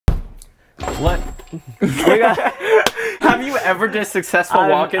What? Have you ever did a successful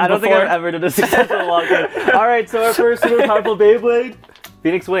walk-in before? I don't think I've ever done a successful walk-in. Alright, so our first super powerful Beyblade,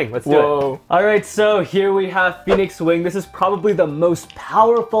 Phoenix Wing. Let's do it. Alright, so here we have Phoenix Wing. This is probably the most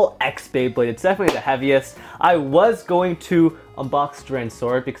powerful X Beyblade. It's definitely the heaviest. I was going to unbox Duran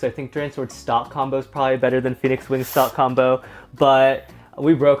Sword because I think Duran Sword's stock combo is probably better than Phoenix Wing's stock combo, but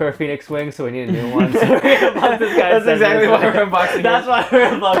we broke our Phoenix Wing, so we need a new one. So we're gonna unbox this guy. That's exactly why we're unboxing. That's why we're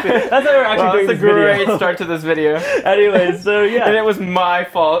unboxing. That's why we're actually doing this video. That's a great start to this video. Anyways, so yeah. And it was my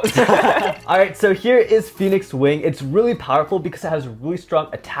fault. Alright, so here is Phoenix Wing. It's really powerful because it has really strong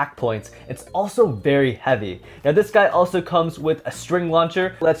attack points. It's also very heavy. Now this guy also comes with a string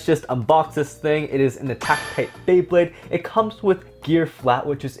launcher. Let's just unbox this thing. It is an attack type Beyblade. It comes with gear flat,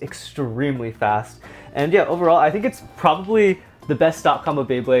 which is extremely fast. And yeah, overall, I think it's probably the best stock combo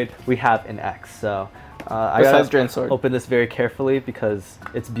Beyblade we have in X. So I gotta open this very carefully because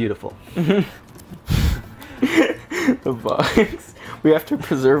it's beautiful. The box. We have to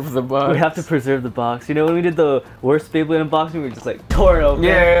preserve the box. We have to preserve the box. You know, when we did the worst Beyblade unboxing, we were just like tore it open.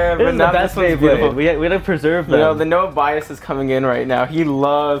 Yeah, this but is the best Beyblade. We had to preserve them. You know, the no bias is coming in right now. He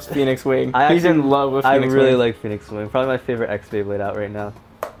loves Phoenix Wing. He's in love with Phoenix Wing. I really like Phoenix Wing. Probably my favorite X Beyblade out right now.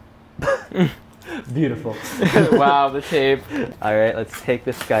 Beautiful. Wow, the tape. Alright, let's take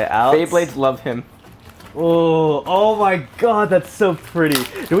this guy out. Beyblades love him. Oh my god, that's so pretty.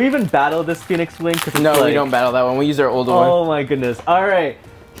 Do we even battle this Phoenix Wing? No, we don't battle that one. We use our older one. Oh my goodness. Alright,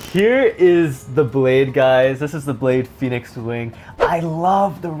 here is the blade, guys. This is the Blade Phoenix Wing. I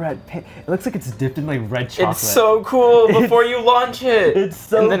love the red paint. It looks like it's dipped in like red chocolate. It's so cool before you launch it. It's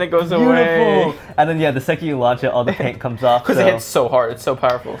so and then it goes beautiful. Away. And then yeah, the second you launch it, all the paint comes off. Because it hits so hard. It's so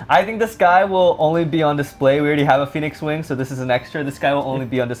powerful. I think this guy will only be on display. We already have a Phoenix Wing, so this is an extra. This guy will only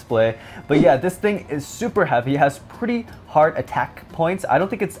be on display. But yeah, this thing is super heavy. It has pretty hard attack points. I don't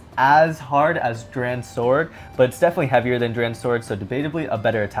think it's as hard as Duran Sword, but it's definitely heavier than Duran Sword, so debatably a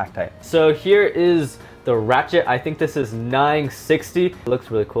better attack type. So here is the ratchet. I think this is 960. It looks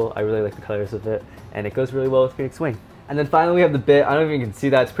really cool. I really like the colors of it, and it goes really well with Phoenix Wing. And then finally we have the bit. I don't know if you can see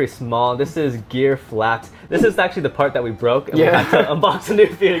that, it's pretty small. This is gear flat. This is actually the part that we broke, and we had to unbox a new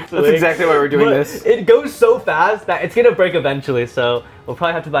Phoenix Wing. That's exactly why we're doing this. It goes so fast that it's gonna break eventually, so we'll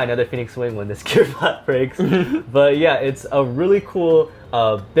probably have to buy another Phoenix Wing when this gear flat breaks. But yeah, it's a really cool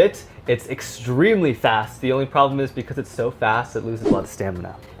bit. It's extremely fast. The only problem is because it's so fast, it loses a lot of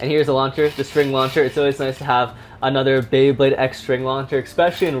stamina. And here's the launcher, the string launcher. It's always nice to have another Beyblade X string launcher,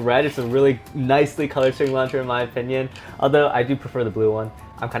 especially in red. It's a really nicely colored string launcher in my opinion. Although I do prefer the blue one.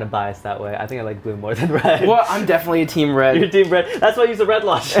 I'm kind of biased that way. I think I like blue more than red. Well, I'm definitely a team red. You're team red. That's why I use the red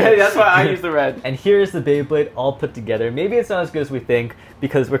launcher. That's why I use the red. And here's the Beyblade all put together. Maybe it's not as good as we think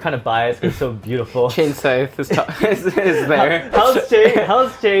because we're kind of biased. It's so beautiful. Chain Scythe is there.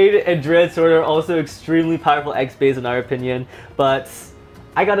 Hell's Chain and Duran Sword are also extremely powerful X Bays in our opinion, but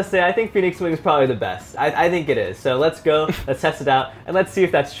I gotta say, I think Phoenix Wing is probably the best. I think it is. So let's go, let's test it out, and let's see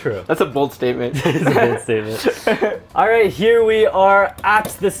if that's true. That's a bold statement. It's a bold statement. Alright, here we are at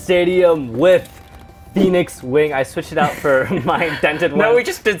the stadium with Phoenix Wing. I switched it out for my indented one. No, we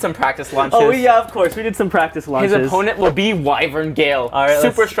just did some practice launches. Oh yeah, of course. We did some practice launches. His opponent will be Wyvern Gale. Alright,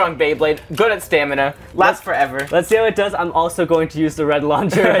 super strong Beyblade, good at stamina, lasts forever. Let's see how it does. I'm also going to use the red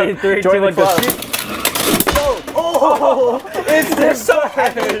launcher. Ready? 3, 2, 1, go. Oh, they're so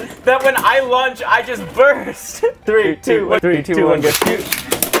heavy that when I launch, I just burst. 3, 2, 1, 3, 2, 1, go shoot.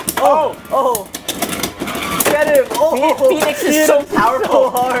 Oh. Get him! Oh, Phoenix is so powerful. So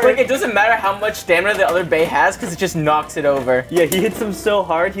hard. Like, it doesn't matter how much stamina the other Bay has, because it just knocks it over. Yeah, he hits him so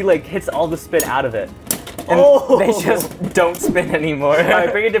hard, he like hits all the spin out of it. And they just don't spin anymore.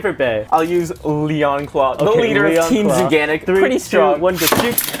 Alright, bring a different Bay. I'll use Leon Claw, the leader of Team Zuganic. 3, pretty strong. 2, 1, go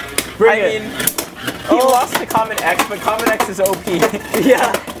shoot. He lost to Common X, but Common X is OP.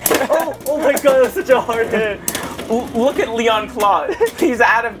 Yeah. Oh my god, that's such a hard hit. Look at Leon Claw. He's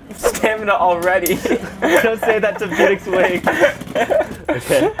out of stamina already. Don't say that to Phoenix Wing.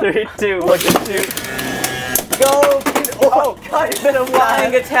 Okay, 3, 2, 1, go shoot. Go! Oh god, it's been a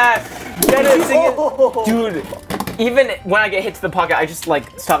flying attack. Get it! Dude, even when I get hit to the pocket, I just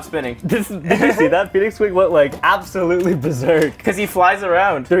like stop spinning. Did you see that? Phoenix Wing went like absolutely berserk. Because he flies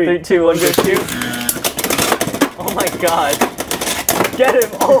around. 3, 2, 1, go shoot. Oh my god. Get him!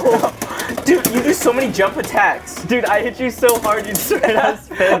 Oh! Dude, you do so many jump attacks. Dude, I hit you so hard you just ran out of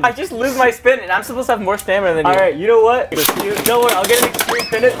spin. I just lose my spin and I'm supposed to have more stamina than you. Alright, you know what? Don't worry, I'll get an extreme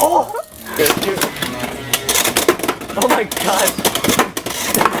finish. Oh! Oh my god.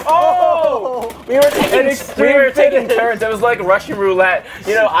 Oh! We were taking turns. It was like Russian roulette.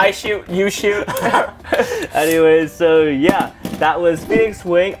 You know, I shoot, you shoot. Anyways, so yeah. That was Phoenix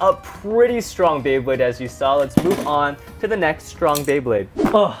Wing, a pretty strong Beyblade as you saw. Let's move on to the next strong Beyblade.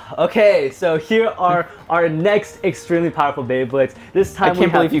 Oh, okay, so here are our next extremely powerful Beyblades. This time we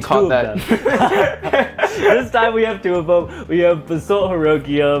have two of them. This time we have two of them. We have Basalt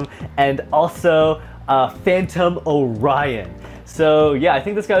Herogium and also Phantom Orion. So yeah, I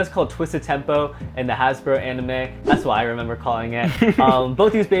think this guy was called Twisted Tempo in the Hasbro anime. That's what I remember calling it.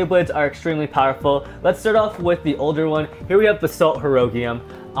 Both these Beyblades are extremely powerful. Let's start off with the older one. Here we have Basalt Herogium.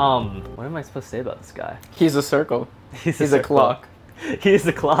 What am I supposed to say about this guy? He's a circle. He's a clock. He's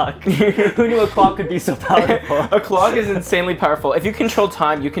a clock. Who knew a clock could be so powerful? A clock is insanely powerful. If you control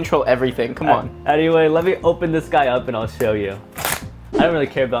time, you control everything. Come on. Anyway, let me open this guy up and I'll show you. I don't really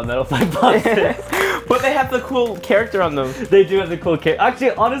care about metal fight boxes. But they have the cool character on them. They do have the cool character.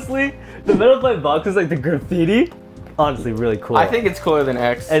 Actually, honestly, the metal fight boxes, like the graffiti, honestly really cool. I think it's cooler than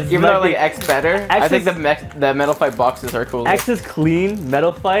X. Even though like X better, I think the metal fight boxes are cooler. X is clean,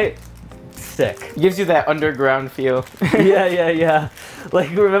 metal fight, sick. Gives you that underground feel. Yeah.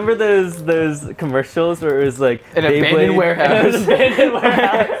 Like, remember those commercials where it was like an abandoned warehouse? An abandoned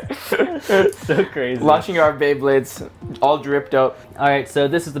warehouse. So crazy. Launching our Beyblades, all dripped up. Alright, so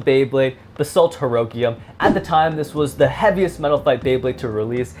this is the Beyblade Basalt Herogium. At the time, this was the heaviest metal fight Beyblade to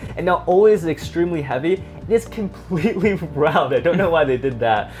release, and not only is it extremely heavy, it is completely round. I don't know why they did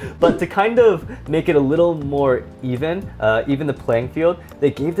that. But to kind of make it a little more even the playing field, they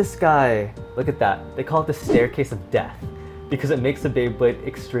gave this guy, look at that, they call it the Staircase of Death, because it makes the Beyblade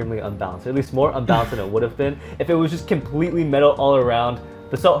extremely unbalanced, or at least more unbalanced than it would have been if it was just completely metal all around.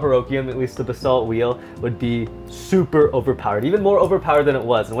 Basalt Herogium, at least the Basalt wheel, would be super overpowered, even more overpowered than it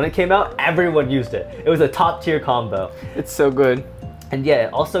was. And when it came out, everyone used it. It was a top tier combo. It's so good. And yeah,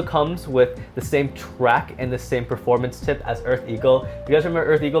 it also comes with the same track and the same performance tip as Earth Eagle. You guys remember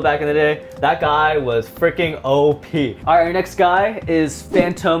Earth Eagle back in the day? That guy was freaking OP. All right, our next guy is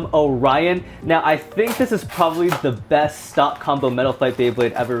Phantom Orion. Now, I think this is probably the best stock combo metal fight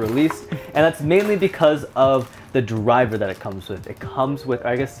Beyblade ever released, and that's mainly because of the driver that it comes with. It comes with, or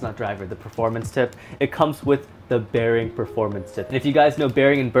I guess it's not driver, the performance tip. It comes with the bearing performance tip. And if you guys know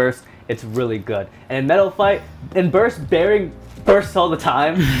bearing and burst, it's really good. And in metal fight, in burst, bearing bursts all the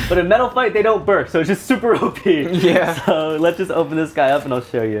time, but in metal fight they don't burst, so it's just super OP. Yeah. So let's just open this guy up and I'll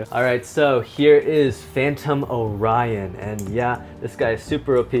show you. All right, so here is Phantom Orion, and yeah, this guy is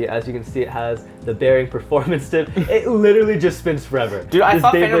super OP. As you can see, it has the bearing performance tip. It literally just spins forever. Dude, I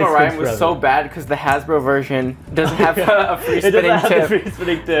thought Phantom Orion was so bad because the Hasbro version doesn't have a free spinning tip. It doesn't have the free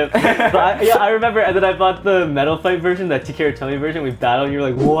spinning tip. But I remember, and then I bought the metal fight version, the TK Tomy version. We battled, and you're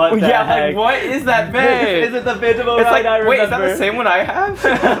like, what the heck? Like, what is that big? Is it the Phantom Orion? It's like, I remember. Wait, is that the same one I have?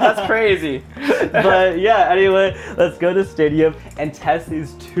 That's crazy. But yeah, anyway, let's go to Stadium and test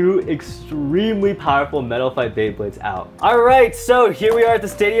these two extremely powerful metal fight Beyblades out. All right, so here we are at the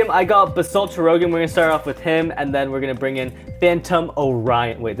Stadium. I got Basalt Herogium. We're gonna start off with him, and then we're gonna bring in Phantom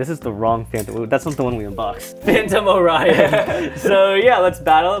Orion. Wait, this is the wrong Phantom. That's not the one we unboxed. Phantom Orion. So yeah, let's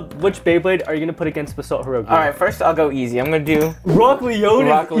battle. Which Beyblade are you gonna put against Basalt Herogium? All right, first I'll go easy. I'm gonna do Rock Leone.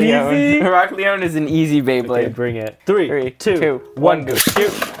 Rock Leone. Easy. Rock Leone is an easy Beyblade. Okay, bring it. Three, two, one, go.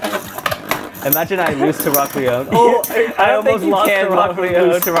 Shoot. Imagine I lose to Rock Leone. Oh, I almost lost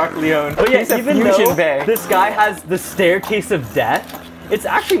to Rock Leone. But yeah, even though this guy has the Staircase of Death, it's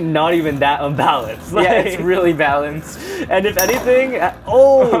actually not even that unbalanced. Like, yeah, it's really balanced. And if anything,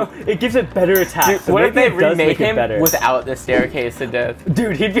 it gives it better attacks. Dude, so what if they remake him better without the Staircase of Death?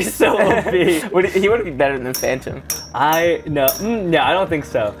 Dude, he'd be so OP. He would be better than Phantom. No, I don't think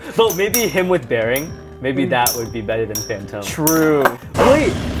so. But maybe him with bearing. Maybe that would be better than Phantom. True.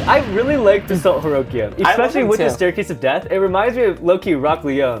 Wait, I really like Basalt Herogium, especially with the Staircase of Death. It reminds me of low-key Rock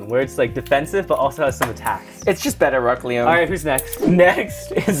Leone, where it's like defensive but also has some attacks. It's just better Rock Leone. All right, who's next?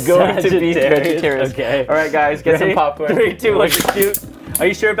 Next is going to be Sagittarius. Okay. All right, guys, get some popcorn. 3, 2, 1, shoot. Are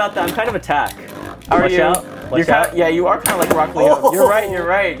you sure about that? I'm kind of attack. Watch out. Watch out. Yeah, you are kind of like Rock Leone. Oh. You're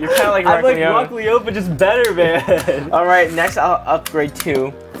right. You're kind of like Rock Leone. I'm like Rock Leone, but just better, man. All right, next I'll upgrade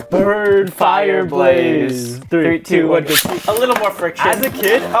to Bird Fire Blaze. 3, 2, 1, go. A little more friction. As a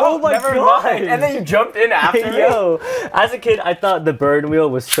kid, oh my god! And then you jumped in after me. Yo, as a kid, I thought the bird wheel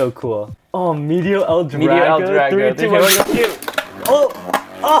was so cool. Oh, Medio El Drago. Medio El Drago. 3, 2, 1, go. Shoot.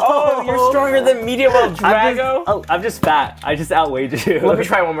 Oh, you're stronger than Medio El Drago. I'm just fat. I just outweighed you. Let me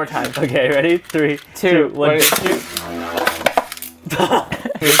try one more time. Okay, ready? 3, 2, 1, shoot.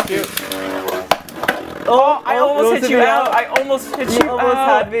 Oh, I almost hit you out. I almost hit you out. Almost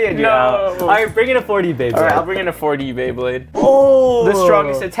had me and you out. All right, bring in a 4D Beyblade. All right, I'll bring in a 4D Beyblade. Oh, the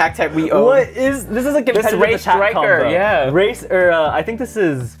strongest attack type we own. What is this? Is a competitive Race attack Striker, combo. Yeah. Race, or I think this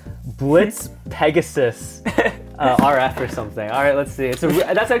is Blitz Pegasus RF or something. All right, let's see.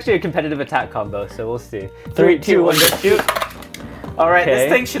 That's actually a competitive attack combo, so we'll see. 3, 2, 1, go shoot. All right, this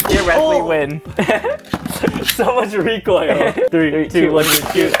thing should theoretically win. So much recoil. 3, 2, 1, go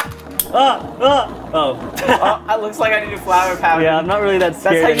shoot. Oh, it looks like I need a flower power. Yeah, I'm not really that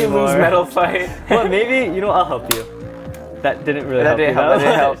scared That's how anymore. you lose Metal Fight. Well, maybe, you know, I'll help you. That didn't really help you. That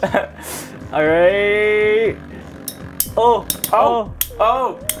didn't help. All right. Oh.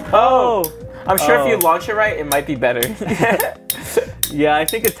 I'm sure if you launch it right, it might be better. Yeah, I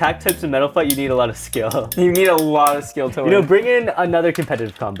think attack types in Metal Fight, you need a lot of skill. You need a lot of skill to win. You know, bring in another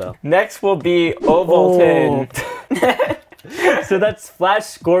competitive combo. Next will be Ovaltine. So that's Flash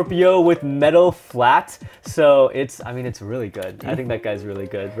Scorpio with Metal Flat. So it's really good. I think that guy's really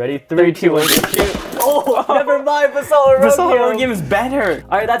good. Ready? 3, 2, 1, shoot. Oh, never mind. Basalt Herogium. Basalt Herogium is better.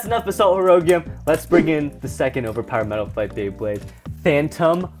 All right, that's enough Basalt Herogium. Let's bring in the second overpowered Metal Fight Beyblade,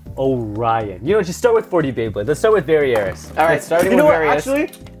 Phantom Orion. You know, just start with 40 Beyblade. Let's start with Varieris. All right, starting with Varieris.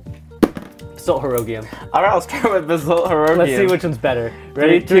 Actually, Basalt Herogium. All right, I'll start with Basalt Herogium. Let's see which one's better.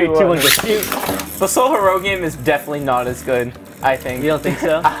 Ready? 3, 2, 1, go shoot. Basalt Herogium is definitely not as good, I think. You don't think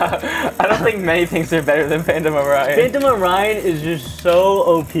so? I don't think many things are better than Phantom Orion. Phantom Orion is just so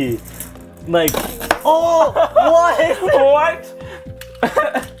OP. Like, what? What?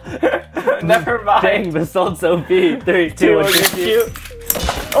 Never mind. Dang, Basalt's OP. 3, 2, 1, go shoot.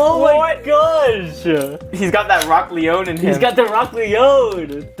 Oh my gosh! He's got that Rock Leone in him. He's got the Rock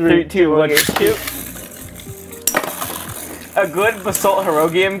Leone! 3, 2, 1, shoot. A good Basalt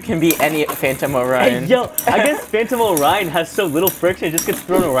Herogium can be any Phantom Orion. Hey, yo, I guess Phantom Orion has so little friction, it just gets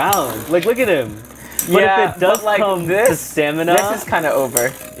thrown around. Like, look at him. But if it does come to stamina... This is kind of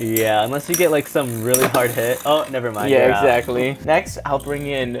over. Yeah, unless you get like some really hard hit. Oh, never mind. Yeah, exactly. Next, I'll bring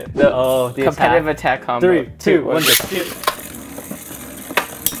in the competitive attack combo. 3, 2, 1, shoot.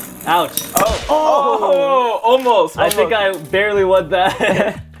 Ouch. Oh, almost. I think I barely won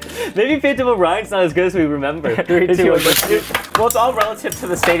that. Maybe Phantom Orion's not as good as we remember. 3, 2, 1, shoot. Well, it's all relative to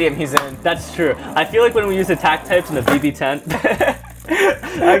the stadium he's in. That's true. I feel like when we use attack types in the BB tent.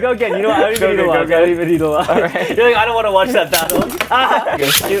 I go again. You know what? I don't even need to watch. I don't even need to watch. Right. You're like, I don't want to watch that battle. Go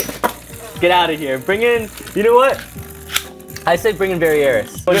shoot. Get out of here. Bring in. You know what? I say bring in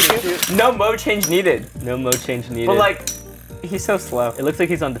Varieris. No mode change needed. No mode change needed. But like, he's so slow. It looks like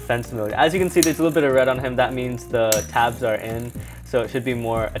he's on defense mode. As you can see, there's a little bit of red on him. That means the tabs are in, so it should be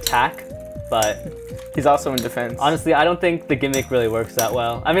more attack. But he's also in defense. Honestly, I don't think the gimmick really works that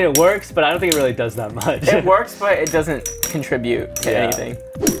well. I mean, it works, but I don't think it really does that much. It works, but it doesn't contribute to anything.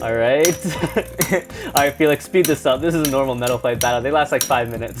 All right. All right, Felix, speed this up. This is a normal Metal Fight battle. They last like 5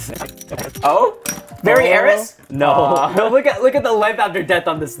 minutes. Oh? Varieris? No. No, look at the life after death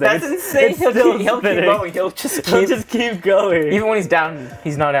on this thing. That's insane. He'll keep going. He'll just keep going. Even when he's down,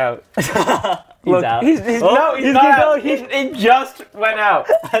 he's not out. He's out. He's not out. He just went out.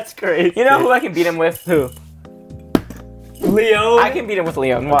 That's crazy. You know who I can beat him with? Who? Leone. I can beat him with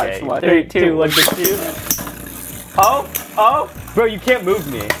Leone. Watch. Okay. Watch. 3, 2, 1, shoot. Oh. Bro, you can't move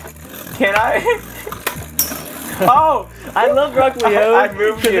me. Can I? Oh. I love Rock Leone. I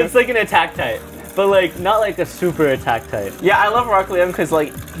moved you. It's like an attack type. But like, not like a super attack type. Yeah, I love Rock Leone because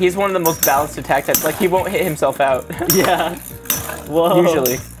like, he's one of the most balanced attack types. Like, he won't hit himself out. Yeah. Whoa.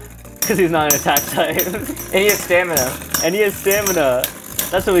 Usually. Because he's not an attack type. And he has stamina.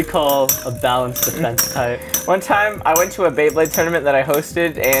 That's what we call a balanced defense type. One time, I went to a Beyblade tournament that I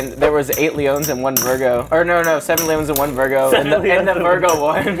hosted, and there was 8 Leons and 1 Virgo. Or no, 7 Leons and 1 Virgo, and the Virgo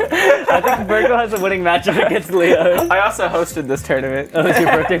won. I think Virgo has a winning matchup against Leon. I also hosted this tournament. Oh, it was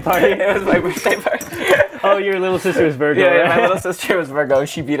your birthday party? It was my birthday party. Oh, your little sister was Virgo, yeah, right? My little sister was Virgo.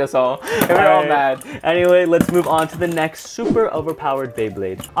 She beat us all. And we were all mad. Anyway, let's move on to the next super overpowered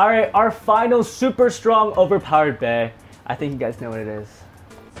Beyblade. All right, our final super strong overpowered Bey. I think you guys know what it is.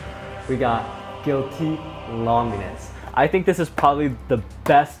 We got Guilty Longinus. I think this is probably the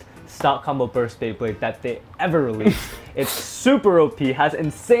best stock combo burst Beyblade that they ever released. It's super OP, has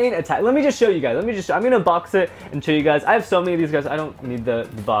insane attack. Let me just show you guys. I'm gonna box it and show you guys. I have so many of these guys, I don't need the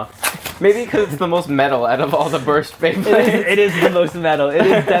box. Maybe because it's the most metal out of all the burst Beyblades. It is the most metal. It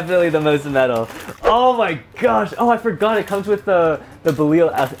is definitely the most metal. Oh my gosh. Oh, I forgot. It comes with the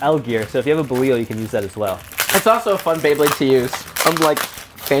Belial L gear. So if you have a Belial, you can use that as well. It's also a fun Beyblade to use. Unlike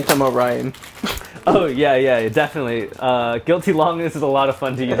Phantom Orion. Oh yeah, definitely. Guilty Longness is a lot of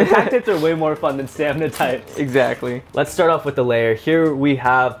fun to use. Attack types are way more fun than stamina types. Exactly. Let's start off with the layer. Here we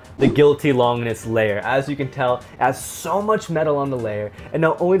have the Guilty Longness layer. As you can tell, it has so much metal on the layer. And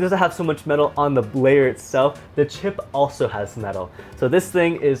not only does it have so much metal on the layer itself, the chip also has metal. So this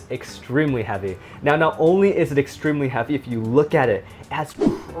thing is extremely heavy. Now, not only is it extremely heavy, if you look at it, it has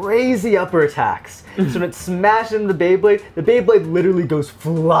crazy upper attacks. So when it smashes into the Beyblade literally goes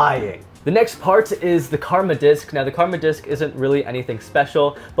flying. The next part is the Karma Disc. Now the Karma Disc isn't really anything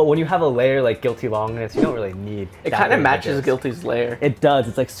special, but when you have a layer like Guilty Longness, you don't really need it. Kind of matches Guilty's layer. It does.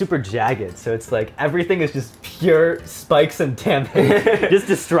 It's like super jagged, so it's like everything is just pure spikes and damage. Just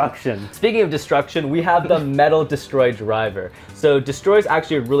destruction. Speaking of destruction, we have the Metal Destroy driver. So Destroy is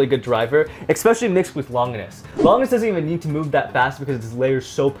actually a really good driver, especially mixed with Longness. Longness doesn't even need to move that fast because this layer is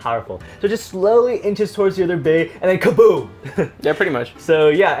so powerful. So just slowly inches towards the other bay and then kaboom! Yeah, pretty much. So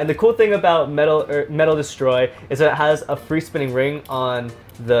yeah, and the cool thing about Metal Destroy is that it has a free spinning ring on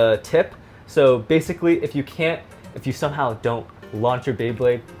the tip. So basically, if you somehow don't launch your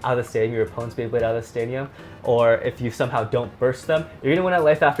Beyblade out of the stadium, your opponent's Beyblade out of the stadium, or if you somehow don't burst them, you're gonna win at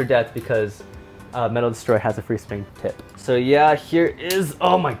life after death because Metal Destroy has a free spinning tip. So yeah, here is,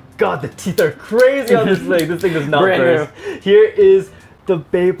 oh my god, the teeth are crazy on this thing. This thing does not burst. Here is the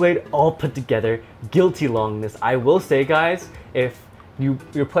Beyblade all put together, Guilty Longness. I will say, guys, if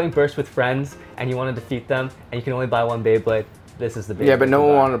you're playing Burst with friends and you want to defeat them and you can only buy one Beyblade, this is the Beyblade. Yeah, but no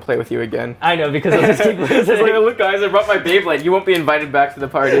one wanted to play with you again. I know, because I'll just keep losing. It's like, look guys, I brought my Beyblade. You won't be invited back to the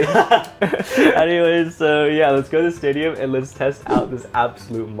party. Anyways, so yeah, let's go to the stadium and let's test out this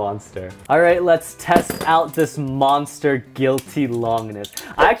absolute monster. Alright, let's test out this monster Guilty Longness.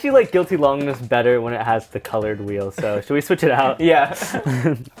 I actually like Guilty Longness better when it has the colored wheel, so should we switch it out? Yeah.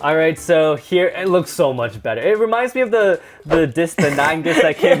 Alright, so here, it looks so much better. It reminds me of the 9 disc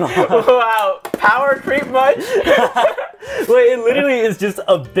that came on. Wow, power creep much? Wait, it literally is just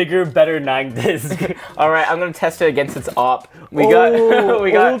a bigger, better 9 disc. Alright, I'm gonna test it against its op. We got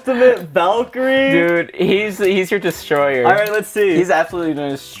Ultimate Valkyrie. Dude, he's your destroyer. Alright, let's see. He's absolutely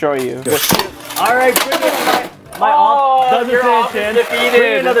gonna destroy you. Alright, bring it. My op doesn't stand a chance. Defeated.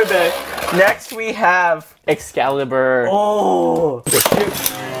 Bring another bit. Next we have Excalibur. Oh.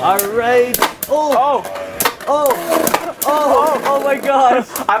 Alright. Oh my gosh!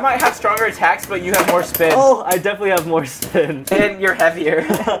 I might have stronger attacks, but you have more spin. Oh, I definitely have more spin. And you're heavier.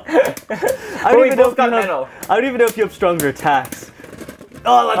 I don't even know if you have stronger attacks.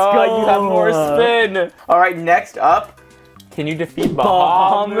 Oh, let's go! You have more spin. All right, next up, can you defeat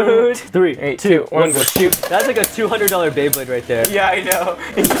Bahamut? 3, 2, 1, go shoot! That's like a $200 Beyblade right there. Yeah, I know.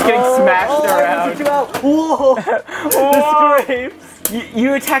 He's just getting smashed around. Whoa! The scrapes.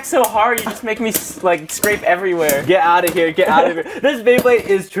 You attack so hard, you just make me like scrape everywhere. Get out of here, get out of here. This Beyblade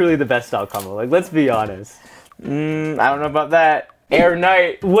is truly the best style combo, like let's be honest. I don't know about that. Air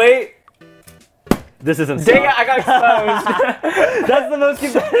Knight. Wait. This isn't Dang it, I got exposed. That's the most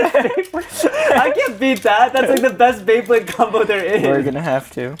competitive Beyblade. I can't beat that. That's like the best Beyblade combo there is. We're gonna have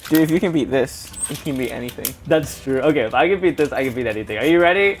to. Dude, if you can beat this, you can beat anything. That's true. Okay, if I can beat this, I can beat anything. Are you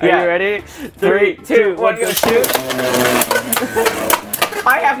ready? Are you ready? 3, 2, 1, go shoot.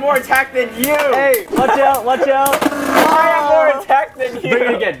 I have more attack than you! Hey, watch out, watch out! I have more attack than you!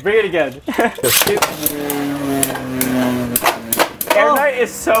 Bring it again. Air Knight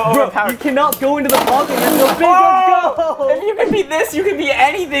is so overpowered. You cannot go into the pocket, you're so big, let's go! If you can beat this, you can beat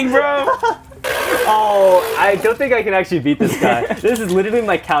anything, bro! Oh, I don't think I can actually beat this guy. This is literally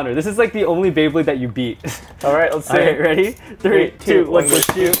my counter. This is like the only Beyblade that you beat. Alright, let's see. Alright, ready? 3, 2, 1, go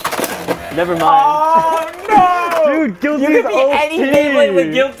shoot. Never mind. Oh no! Dude, Guilty You can beat any Beyblade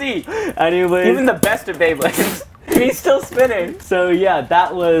with Guilty! Anyways. Even the best of Beyblades. He's still spinning. So yeah,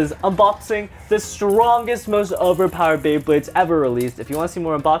 that was unboxing the strongest, most overpowered Beyblades ever released. If you want to see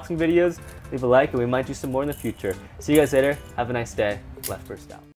more unboxing videos, leave a like and we might do some more in the future. See you guys later. Have a nice day. LeftBurst out.